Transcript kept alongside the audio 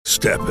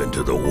Step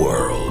into the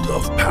world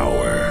of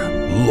power,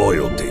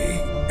 loyalty,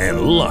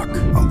 and luck.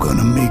 I'm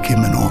gonna make him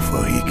an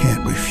offer he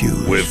can't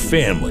refuse. With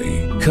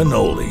family,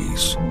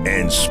 cannolis,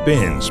 and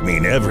spins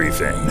mean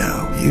everything.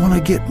 Now, you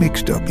wanna get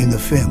mixed up in the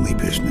family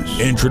business.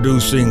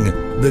 Introducing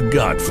The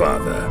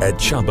Godfather at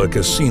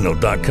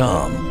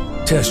ChumbaCasino.com.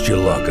 Test your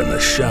luck in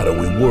the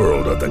shadowy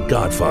world of The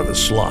Godfather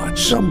slot.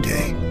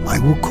 Someday, I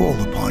will call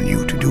upon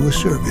you to do a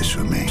service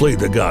for me. Play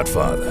The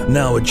Godfather,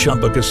 now at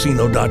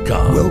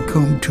ChumbaCasino.com.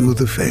 Welcome to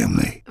the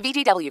family.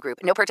 VGW Group.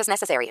 No purchase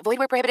necessary. Void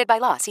where prohibited by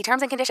law. See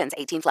terms and conditions.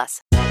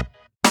 18+.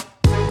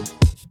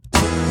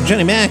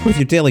 Johnny Mac with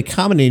your daily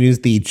comedy news.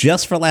 The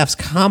Just for Laughs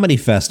Comedy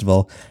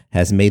Festival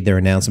has made their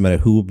announcement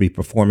of who will be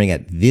performing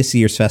at this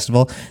year's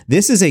festival.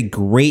 This is a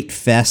great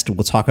fest.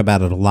 We'll talk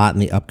about it a lot in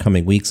the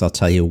upcoming weeks. I'll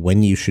tell you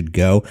when you should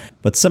go.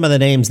 But some of the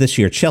names this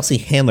year: Chelsea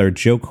Handler,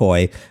 Joe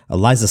Coy,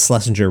 Eliza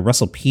Schlesinger,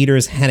 Russell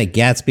Peters, Hannah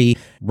Gadsby,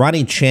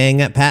 Ronnie Chang,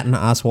 Patton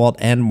Oswalt,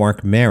 and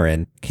Mark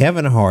Maron.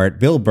 Kevin Hart,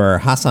 Bill Burr,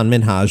 Hassan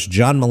Minhaj,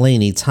 John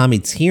Mulaney, Tommy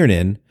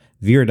Tiernan,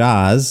 Veer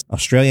Daz,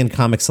 Australian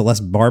comic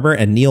Celeste Barber,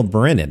 and Neil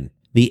Brennan.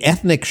 The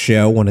Ethnic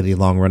Show, one of the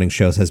long-running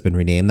shows, has been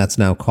renamed. That's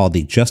now called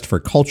the Just for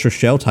Culture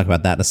Show. Talk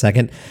about that in a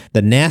second.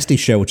 The Nasty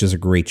Show, which is a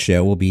great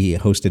show, will be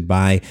hosted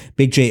by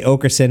Big J.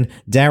 Okerson.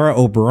 Dara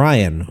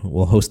O'Brien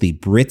will host the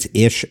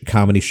Brit-ish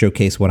Comedy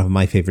Showcase, one of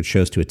my favorite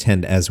shows to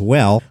attend as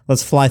well.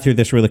 Let's fly through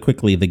this really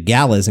quickly. The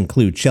galas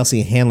include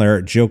Chelsea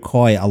Handler, Joe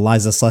Coy,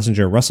 Eliza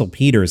Schlesinger, Russell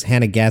Peters,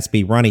 Hannah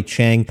Gadsby, Ronnie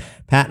Chang,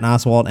 Patton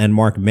Oswalt, and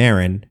Mark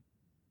Maron.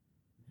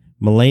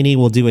 Mulaney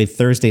will do a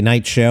Thursday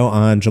night show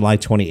on July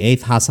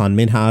 28th, Hassan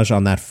Minhaj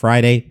on that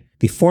Friday.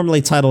 The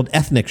formerly titled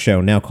Ethnic Show,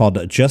 now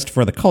called Just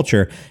for the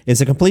Culture, is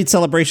a complete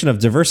celebration of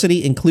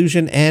diversity,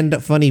 inclusion,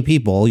 and funny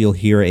people. You'll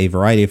hear a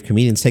variety of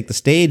comedians take the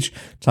stage,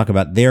 talk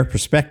about their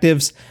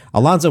perspectives.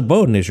 Alonzo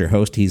Bowden is your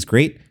host. He's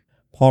great.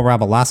 Paul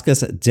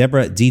Rabalaskas,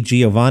 Deborah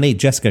DiGiovanni,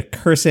 Jessica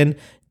Curson,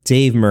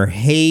 Dave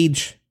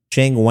Merhage,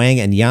 Cheng Wang,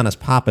 and Giannis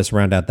Pappas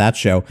round out that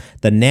show.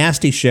 The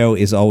Nasty Show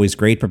is always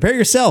great. Prepare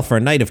yourself for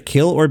a night of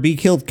kill or be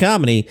killed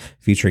comedy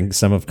featuring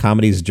some of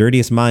comedy's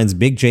dirtiest minds.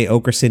 Big J.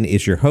 Okerson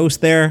is your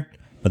host there,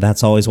 but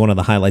that's always one of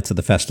the highlights of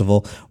the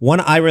festival. One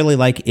I really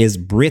like is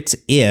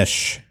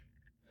Brit-ish.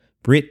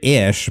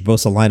 Brit-ish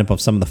boasts a lineup of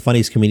some of the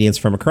funniest comedians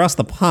from across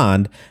the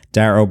pond.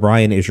 Dara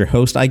O'Brien is your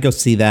host. I go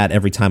see that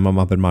every time I'm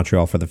up in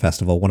Montreal for the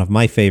festival. One of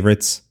my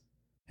favorites.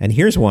 And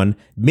here's one,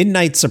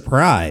 Midnight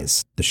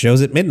Surprise. The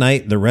show's at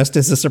midnight, the rest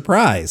is a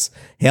surprise.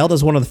 Hailed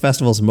as one of the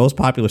festival's most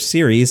popular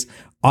series,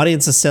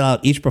 audiences sell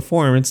out each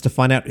performance to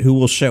find out who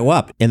will show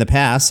up. In the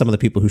past, some of the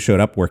people who showed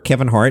up were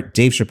Kevin Hart,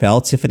 Dave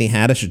Chappelle, Tiffany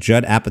Haddish,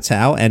 Judd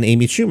Apatow, and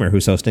Amy Schumer,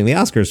 who's hosting the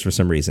Oscars for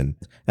some reason.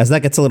 As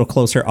that gets a little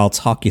closer, I'll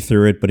talk you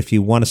through it, but if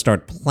you want to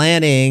start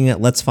planning,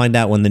 let's find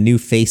out when the New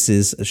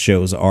Faces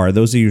shows are.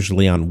 Those are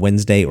usually on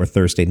Wednesday or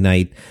Thursday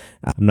night.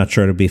 I'm not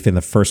sure it'll be in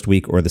the first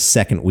week or the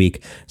second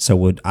week,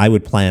 so I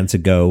would plan to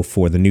go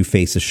for the New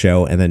Faces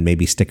show and then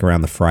maybe stick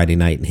around the Friday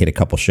night and hit a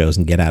couple shows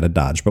and get out of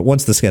Dodge. But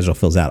once the schedule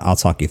fills out, I'll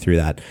talk you through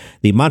that.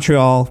 The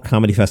Montreal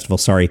Comedy Festival,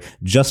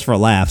 Just for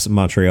Laughs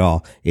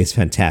Montreal is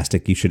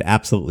fantastic. You should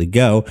absolutely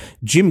go.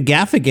 Jim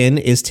Gaffigan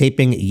is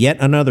taping yet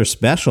another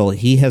special.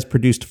 He has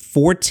produced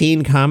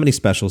 14 comedy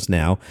specials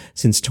now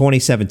since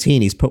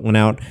 2017. He's put one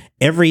out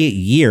every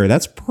year.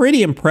 That's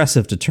pretty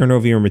impressive to turn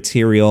over your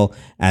material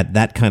at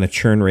that kind of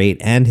churn rate,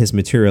 and his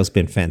material's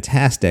been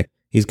fantastic.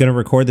 He's going to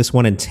record this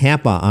one in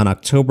Tampa on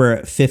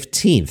October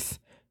 15th.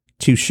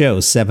 2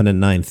 shows, 7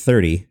 and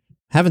 9:30.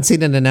 Haven't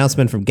seen an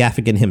announcement from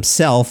Gaffigan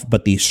himself,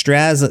 but the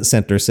Straz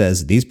Center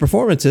says these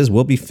performances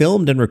will be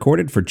filmed and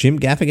recorded for Jim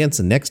Gaffigan's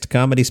next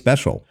comedy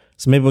special.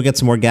 So maybe we'll get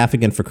some more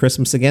Gaffigan for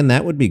Christmas again.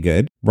 That would be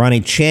good.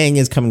 Ronnie Chang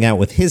is coming out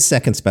with his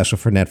second special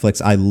for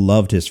Netflix. I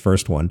loved his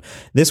first one.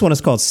 This one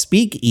is called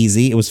Speak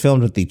Easy. It was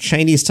filmed at the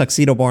Chinese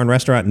Tuxedo Bar and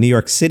Restaurant in New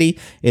York City.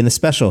 In the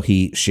special,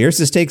 he shares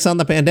his takes on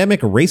the pandemic,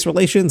 race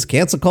relations,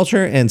 cancel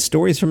culture, and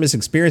stories from his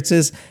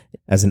experiences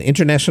as an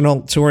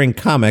international touring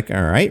comic.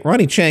 All right,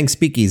 Ronnie Chang,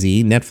 Speak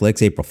Easy,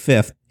 Netflix, April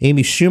 5th.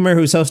 Amy Schumer,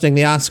 who's hosting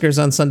the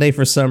Oscars on Sunday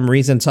for some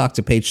reason, talked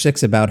to Page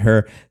 6 about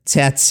her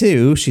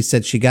tattoo. She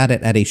said she got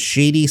it at a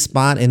shady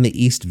spot in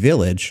the East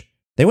Village.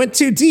 They went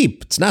too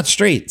deep. It's not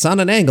straight. It's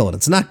on an angle, and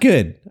it's not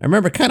good. I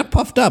remember kind of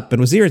puffed up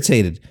and was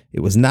irritated.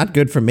 It was not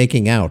good for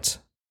making out.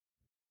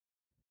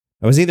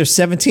 I was either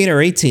 17 or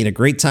 18, a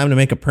great time to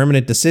make a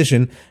permanent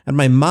decision, and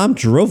my mom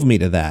drove me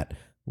to that.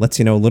 Lets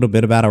you know a little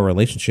bit about our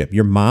relationship.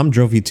 Your mom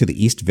drove you to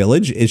the East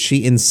Village? Is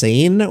she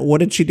insane? What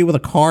did she do with a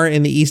car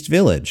in the East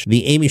Village?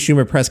 The Amy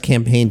Schumer press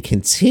campaign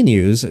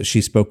continues. She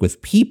spoke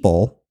with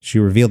People. She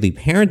revealed the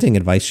parenting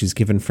advice she's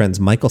given friends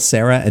Michael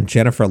Cera and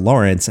Jennifer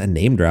Lawrence, a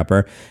name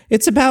dropper.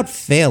 It's about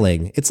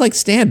failing. It's like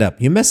stand-up.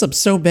 You mess up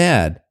so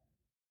bad.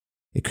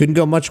 It couldn't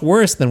go much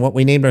worse than what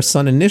we named our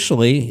son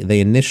initially. They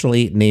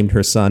initially named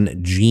her son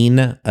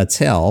Gene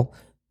Attell.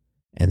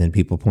 And then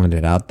people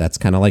pointed out that's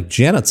kind of like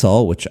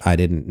genital, which I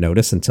didn't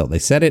notice until they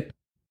said it.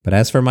 But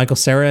as for Michael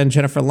Cera and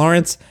Jennifer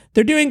Lawrence,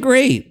 they're doing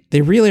great.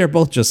 They really are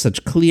both just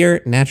such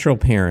clear, natural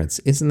parents.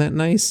 Isn't that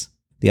nice?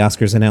 The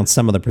Oscars announced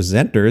some of the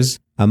presenters,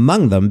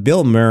 among them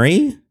Bill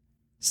Murray,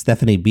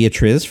 Stephanie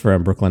Beatriz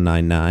from Brooklyn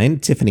Nine-Nine,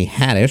 Tiffany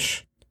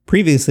Haddish.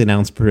 Previously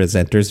announced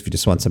presenters, if you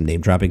just want some name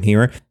dropping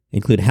here,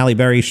 include Halle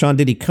Berry, Sean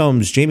Diddy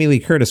Combs, Jamie Lee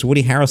Curtis,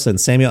 Woody Harrelson,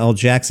 Samuel L.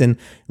 Jackson,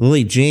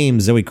 Lily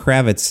James, Zoe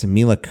Kravitz,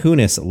 Mila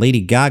Kunis, Lady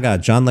Gaga,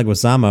 John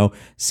Leguizamo,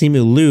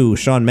 Simu Liu,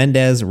 Shawn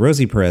Mendes,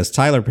 Rosie Perez,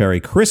 Tyler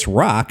Perry, Chris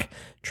Rock,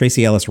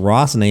 Tracy Ellis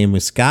Ross, Naomi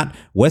Scott,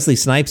 Wesley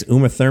Snipes,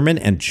 Uma Thurman,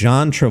 and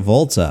John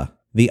Travolta.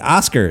 The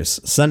Oscars,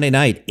 Sunday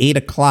night, 8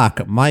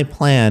 o'clock. My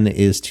plan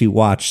is to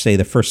watch, say,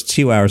 the first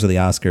 2 hours of the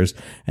Oscars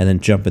and then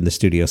jump in the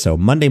studio. So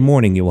Monday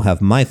morning, you will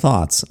have my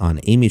thoughts on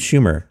Amy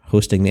Schumer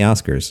hosting the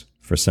Oscars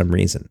for some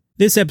reason.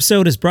 This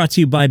episode is brought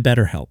to you by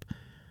BetterHelp.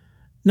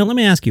 Now, let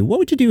me ask you, what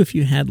would you do if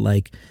you had,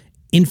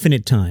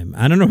 infinite time?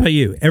 I don't know about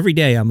you. Every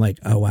day, I'm like,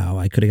 oh, wow,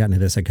 I could have gotten to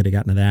this, I could have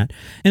gotten to that.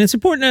 And it's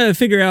important to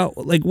figure out,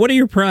 what are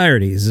your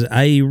priorities?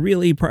 I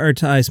really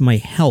prioritize my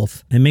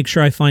health and make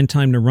sure I find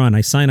time to run. I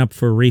sign up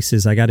for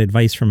races. I got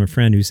advice from a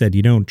friend who said,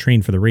 you don't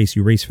train for the race,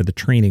 you race for the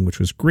training, which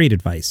was great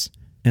advice.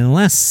 In the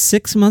last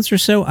 6 months or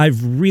so,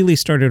 I've really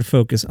started to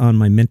focus on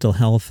my mental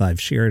health.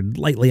 I've shared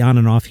lightly on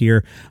and off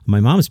here.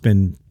 My mom's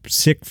been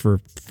sick for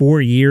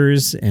 4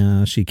 years.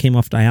 She came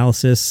off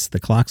dialysis. The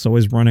clock's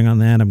always running on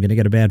that. I'm going to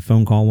get a bad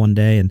phone call one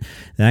day, and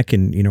that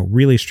can,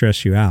 really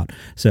stress you out.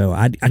 So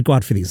I'd go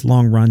out for these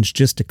long runs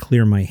just to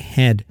clear my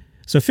head.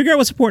 So figure out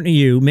what's important to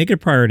you, make it a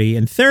priority,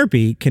 and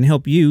therapy can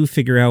help you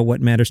figure out what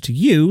matters to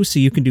you so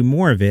you can do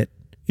more of it.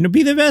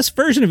 Be the best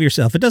version of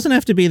yourself. It doesn't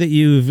have to be that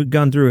you've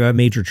gone through a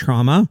major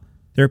trauma.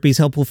 Therapy is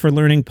helpful for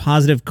learning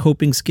positive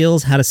coping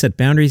skills, how to set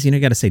boundaries. You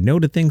got to say no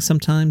to things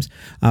sometimes.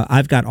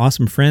 I've got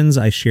awesome friends.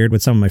 I shared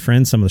with some of my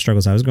friends some of the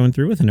struggles I was going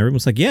through with, and everyone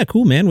was like, yeah,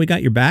 cool, man, we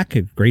got your back.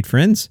 Great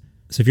friends.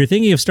 So if you're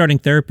thinking of starting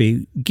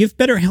therapy, give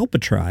BetterHelp a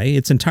try.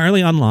 It's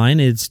entirely online.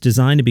 It's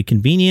designed to be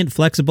convenient,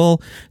 flexible,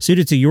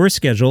 suited to your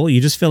schedule. You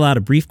just fill out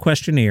a brief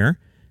questionnaire.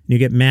 You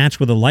get matched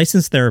with a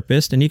licensed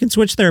therapist, and you can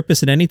switch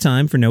therapists at any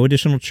time for no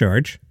additional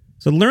charge.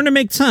 So learn to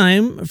make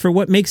time for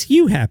what makes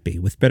you happy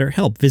with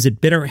BetterHelp.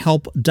 Visit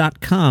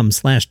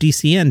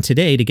BetterHelp.com/DCN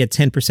today to get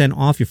 10%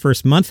 off your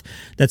first month.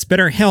 That's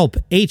BetterHelp,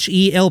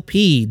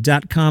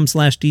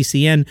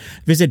 HELP.com/DCN.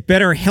 Visit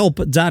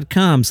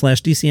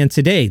BetterHelp.com/DCN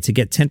today to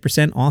get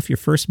 10% off your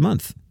first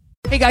month.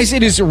 Hey guys,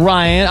 it is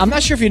Ryan. I'm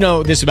not sure if you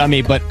know this about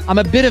me, but I'm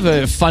a bit of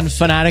a fun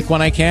fanatic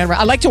when I can.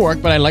 I like to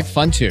work, but I like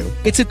fun too.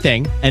 It's a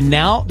thing. And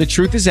now the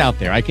truth is out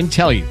there. I can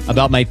tell you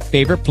about my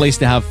favorite place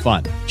to have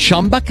fun.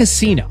 Chumba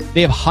Casino. They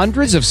have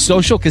hundreds of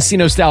social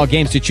casino style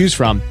games to choose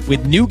from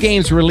with new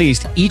games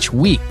released each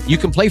week. You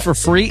can play for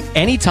free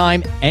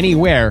anytime,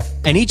 anywhere.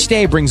 And each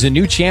day brings a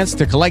new chance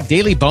to collect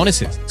daily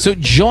bonuses. So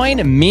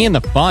join me in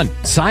the fun.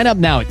 Sign up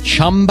now at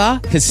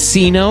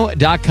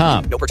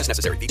ChumbaCasino.com. No purchase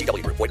necessary.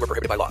 VGW Group. Void where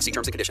prohibited by law. See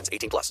terms and conditions.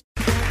 18+.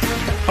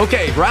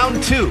 Okay,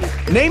 round two.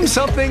 Name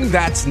something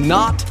that's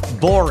not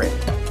boring.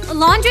 A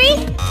laundry?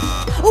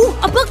 Ooh,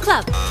 a book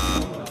club.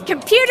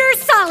 Computer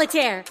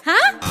solitaire,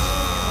 huh?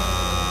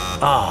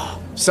 Ah,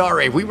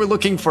 sorry. We were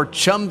looking for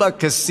Chumba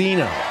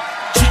Casino.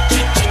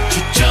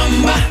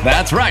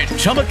 That's right.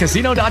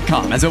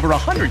 ChumbaCasino.com has over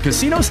 100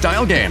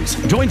 casino-style games.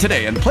 Join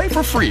today and play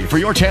for free for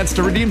your chance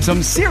to redeem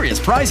some serious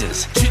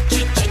prizes.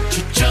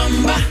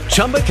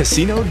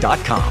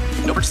 ChumbaCasino.com.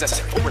 No purchase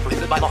necessary. Void where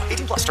prohibited by law.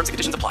 18+. Terms and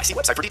conditions apply. See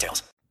website for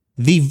details.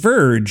 The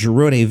Verge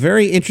wrote a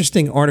very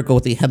interesting article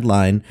with the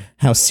headline,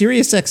 How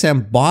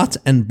SiriusXM Bought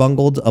and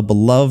Bungled a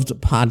Beloved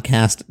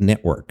Podcast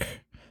Network.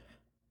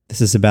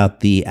 This is about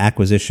the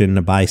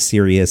acquisition by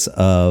Sirius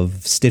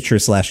of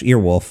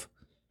Stitcher/Earwolf.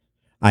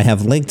 I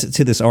have linked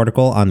to this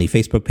article on the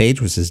Facebook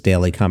page, which is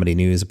Daily Comedy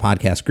News, a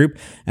podcast group,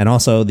 and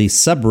also the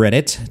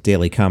subreddit,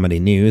 Daily Comedy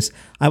News.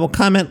 I will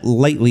comment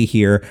lightly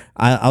here.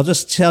 I'll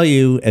just tell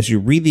you, as you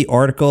read the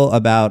article,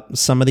 about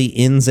some of the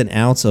ins and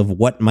outs of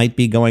what might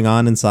be going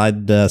on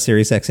inside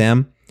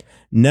SiriusXM.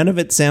 None of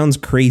it sounds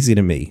crazy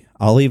to me.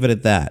 I'll leave it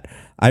at that.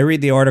 I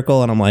read the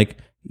article and I'm like,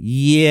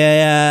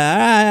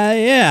 yeah.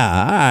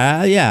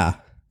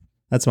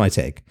 That's my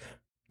take.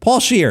 Paul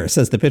Scheer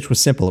says the pitch was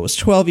simple. It was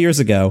 12 years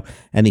ago,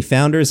 and the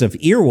founders of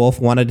Earwolf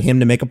wanted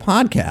him to make a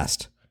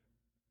podcast.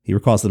 He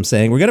recalls them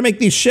saying, we're going to make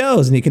these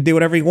shows, and you can do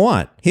whatever you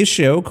want. His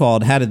show,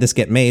 called How Did This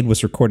Get Made,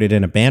 was recorded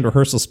in a band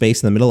rehearsal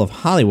space in the middle of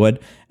Hollywood,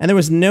 and there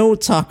was no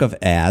talk of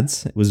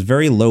ads. It was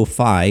very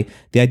lo-fi.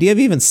 The idea of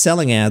even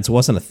selling ads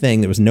wasn't a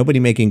thing. There was nobody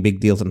making big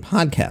deals in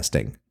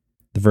podcasting.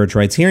 The Verge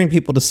writes, hearing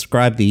people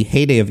describe the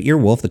heyday of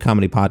Earwolf, the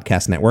comedy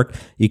podcast network,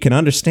 you can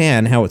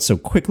understand how it so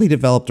quickly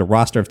developed a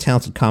roster of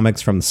talented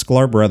comics from the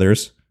Sklar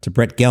brothers to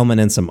Brett Gelman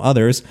and some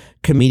others.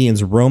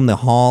 Comedians roamed the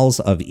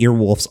halls of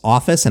Earwolf's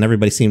office, and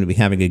everybody seemed to be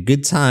having a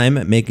good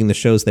time making the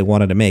shows they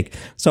wanted to make.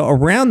 So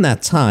around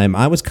that time,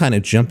 I was kind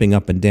of jumping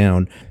up and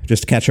down.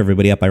 Just to catch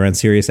everybody up, I ran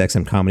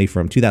SiriusXM Comedy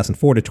from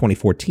 2004 to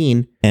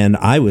 2014, and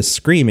I was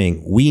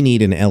screaming, we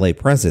need an LA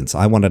presence.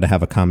 I wanted to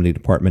have a comedy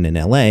department in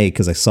LA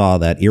because I saw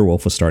that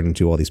Earwolf was starting to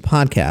do all these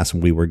podcasts,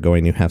 and we were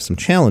going to have some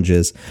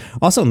challenges.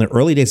 Also, in the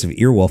early days of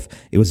Earwolf,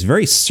 it was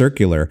very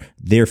circular.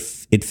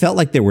 It felt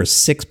like there were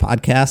 6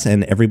 podcasts,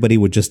 and every everybody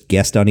would just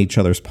guest on each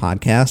other's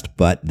podcast,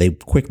 but they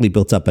quickly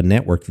built up a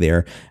network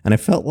there. And I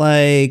felt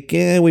like,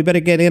 we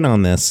better get in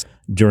on this.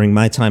 During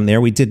my time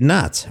there, we did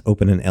not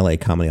open an LA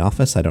comedy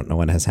office. I don't know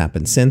what has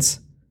happened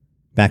since.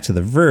 Back to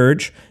The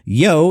Verge.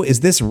 Yo,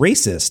 is this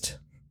racist?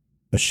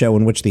 A show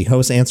in which the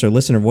hosts answer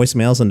listener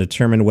voicemails and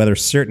determine whether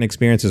certain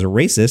experiences are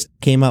racist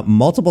came up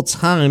multiple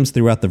times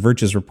throughout The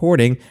Verge's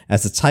reporting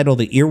as the title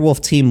the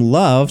Earwolf team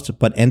loved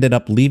but ended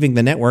up leaving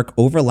the network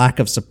over lack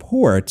of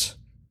support.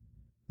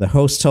 The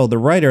host told the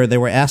writer they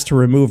were asked to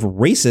remove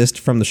racist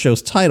from the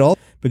show's title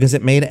because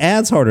it made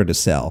ads harder to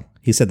sell.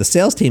 He said the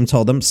sales team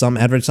told him some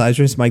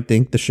advertisers might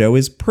think the show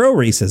is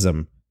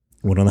pro-racism.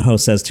 One of the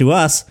hosts says to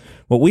us,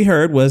 what we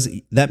heard was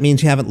that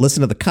means you haven't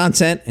listened to the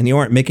content and you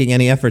aren't making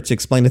any effort to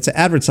explain it to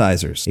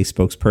advertisers. A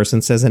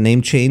spokesperson says a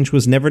name change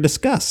was never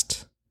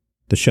discussed.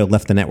 The show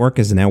left the network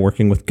and is now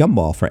working with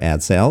Gumball for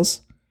ad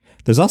sales.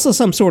 There's also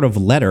some sort of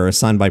letter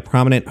signed by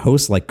prominent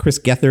hosts like Chris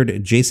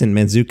Gethard, Jason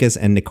Mantzoukas,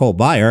 and Nicole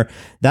Byer.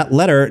 That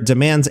letter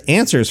demands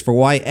answers for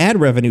why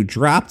ad revenue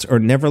dropped or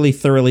never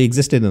thoroughly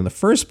existed in the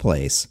first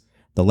place.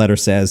 The letter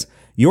says,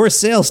 your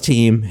sales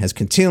team has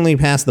continually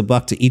passed the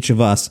buck to each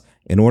of us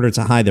in order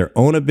to hide their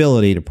own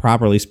ability to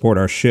properly support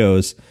our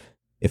shows.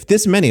 If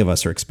this many of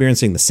us are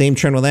experiencing the same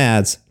trend with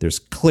ads, there's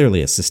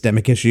clearly a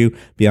systemic issue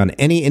beyond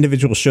any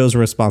individual show's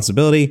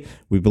responsibility.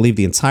 We believe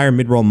the entire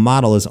mid-roll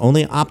model is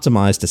only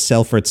optimized to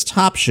sell for its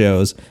top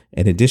shows.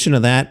 In addition to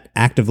that,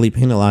 actively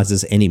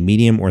penalizes any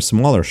medium or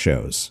smaller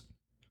shows.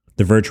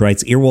 The Verge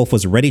writes, Earwolf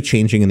was already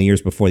changing in the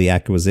years before the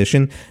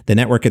acquisition. The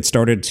network had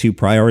started to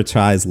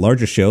prioritize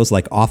larger shows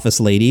like Office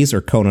Ladies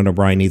or Conan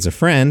O'Brien Needs a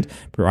Friend,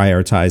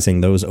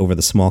 prioritizing those over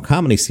the small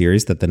comedy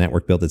series that the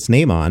network built its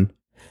name on.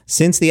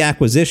 Since the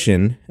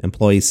acquisition,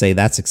 employees say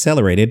that's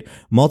accelerated.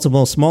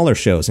 Multiple smaller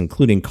shows,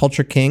 including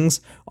Culture Kings,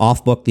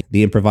 Off Book,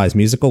 the Improvised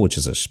Musical, which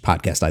is a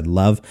podcast I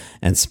love,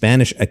 and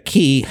Spanish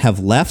Aquí, have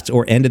left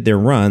or ended their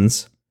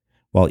runs,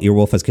 while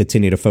Earwolf has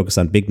continued to focus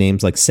on big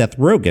names like Seth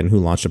Rogen, who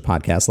launched a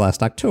podcast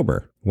last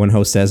October. One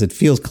host says it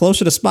feels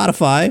closer to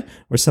Spotify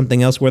or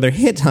something else where they're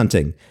hit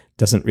hunting.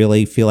 Doesn't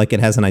really feel like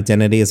it has an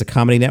identity as a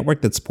comedy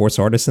network that supports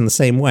artists in the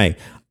same way.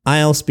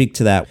 I'll speak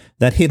to that.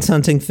 That hit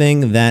hunting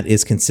thing, that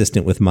is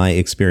consistent with my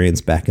experience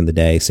back in the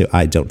day, so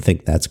I don't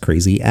think that's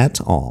crazy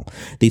at all.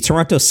 The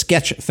Toronto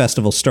Sketch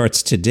Festival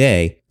starts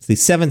today. It's the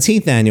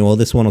 17th annual.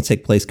 This one will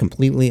take place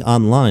completely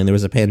online. There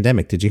was a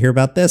pandemic. Did you hear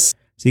about this?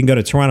 So you can go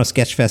to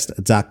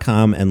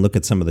torontosketchfest.com and look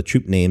at some of the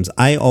troupe names.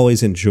 I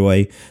always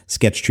enjoy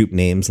sketch troupe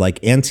names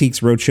like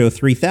Antiques Roadshow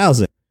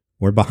 3000,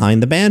 or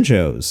Behind the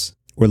Banjos,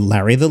 or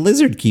Larry the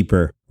Lizard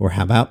Keeper, or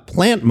how about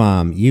Plant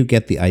Mom? You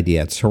get the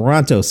idea.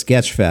 Toronto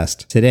Sketch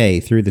Fest today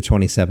through the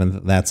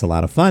 27th. That's a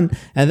lot of fun.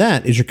 And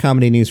that is your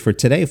comedy news for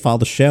today. Follow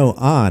the show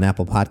on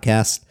Apple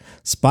Podcasts,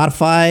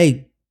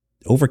 Spotify,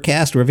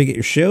 Overcast, wherever you get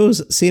your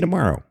shows. See you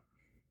tomorrow.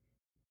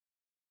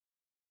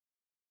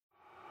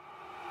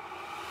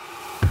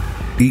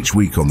 Each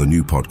week on the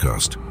new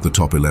podcast, The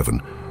Top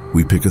 11,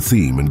 we pick a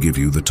theme and give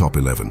you the top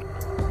 11.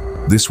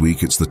 This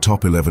week, it's the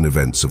top 11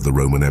 events of the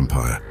Roman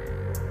Empire.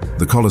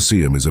 The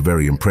Colosseum is a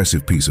very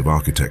impressive piece of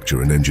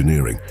architecture and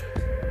engineering,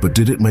 but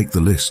did it make the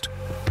list?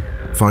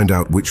 Find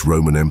out which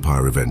Roman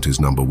Empire event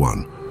is number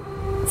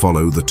 1.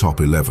 Follow The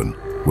Top 11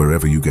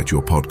 wherever you get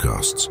your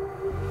podcasts.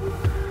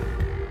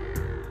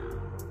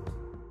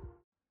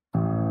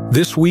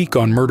 This week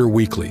on Murder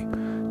Weekly,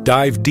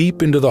 dive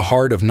deep into the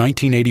heart of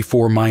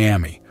 1984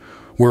 Miami,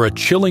 where a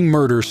chilling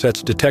murder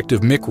sets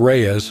Detective Mick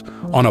Reyes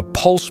on a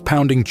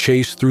pulse-pounding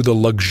chase through the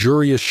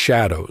luxurious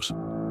shadows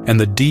and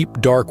the deep,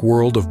 dark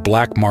world of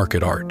black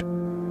market art.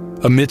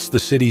 Amidst the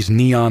city's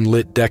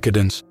neon-lit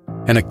decadence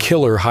and a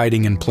killer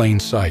hiding in plain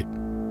sight.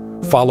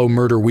 Follow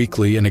Murder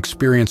Weekly and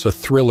experience a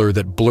thriller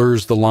that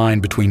blurs the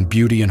line between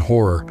beauty and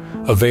horror,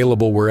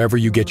 available wherever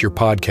you get your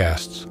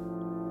podcasts.